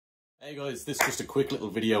Hey guys, this is just a quick little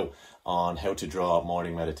video on how to draw a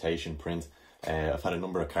morning meditation print. I've had a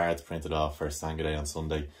number of cards printed off for Sangha Day on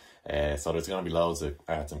Sunday, so there's going to be loads of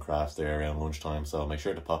arts and crafts there around lunchtime, so make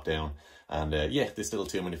sure to pop down. And yeah, this little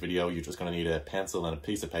 2-minute video, you're just going to need a pencil and a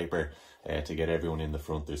piece of paper to get everyone in the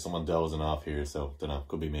front. There's someone dozing off here, so don't know,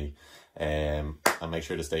 could be me. And make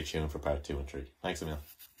sure to stay tuned for part 2 and 3. Thanks a million.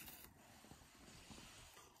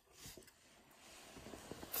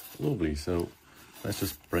 Lovely, so let's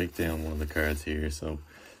just break down one of the cards here. So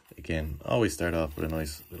again, always start off with a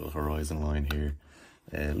nice little horizon line here.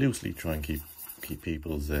 Loosely try and keep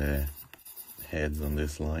people's heads on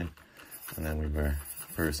this line. And then we've our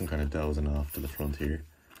person kind of dozing off to the front here.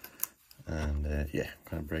 And yeah,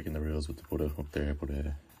 kind of breaking the rules with the Buddha up there, but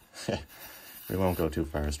we won't go too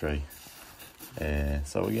far astray.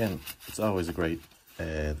 So again, it's always a great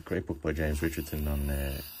book by James Richardson on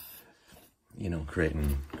you know,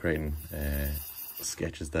 creating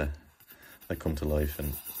sketches that come to life.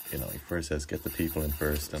 And you know, he first says get the people in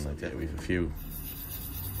first, and like that we've a few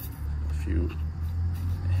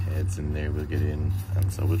heads in there we'll get in,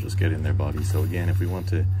 and so we'll just get in their body. So again, if we want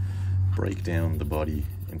to break down the body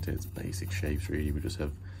into its basic shapes, really we just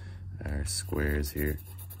have our squares here.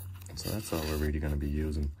 So that's all we're really going to be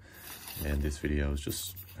using in this video, is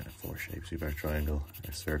just kind of 4 shapes. We have our triangle,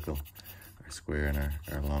 our circle, our square, and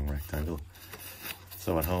our long rectangle.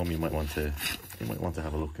 So at home you might want to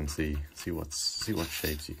have a look and see what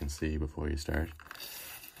shapes you can see before you start.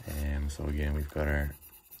 So again, we've got our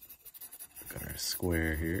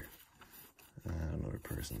square here, another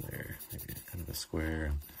person there, maybe kind of a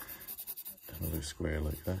square, and another square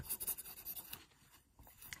like that.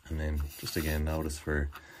 And then just again notice for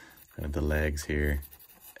kind of the legs here,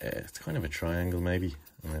 it's kind of a triangle maybe,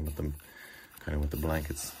 and then with them kind of with the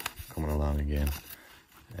blankets coming along again.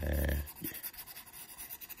 Yeah.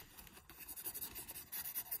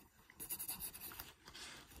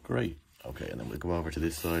 Great. Okay, and then we'll go over to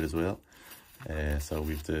this side as well. So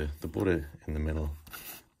we've the Buddha in the middle,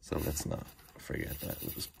 so let's not forget that.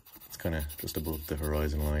 It's kind of just above the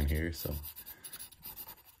horizon line here. So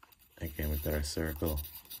again, we've got our circle,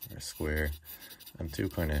 our square, and two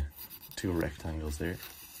rectangles there.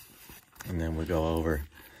 And then we'll go over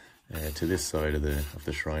to this side of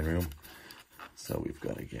the shrine room. So we've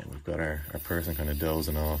got our person kind of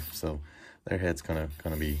dozing off. So their head's kind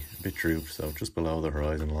of be a bit drooped, so just below the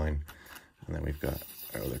horizon line. And then we've got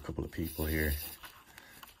our other couple of people here.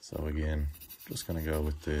 So again, just gonna go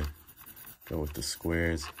with the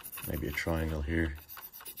squares, maybe a triangle here.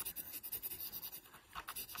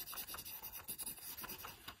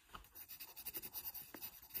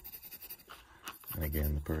 And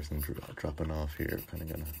again, the person dropping off here,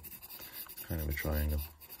 kind of a triangle.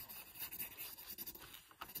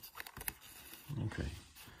 Okay.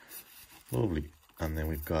 Lovely. And then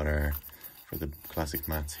we've got for the classic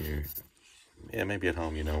mats here, yeah, maybe at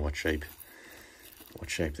home you know what shape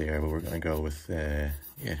they are, but we're going to go with, yeah,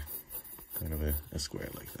 kind of a square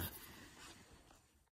like that.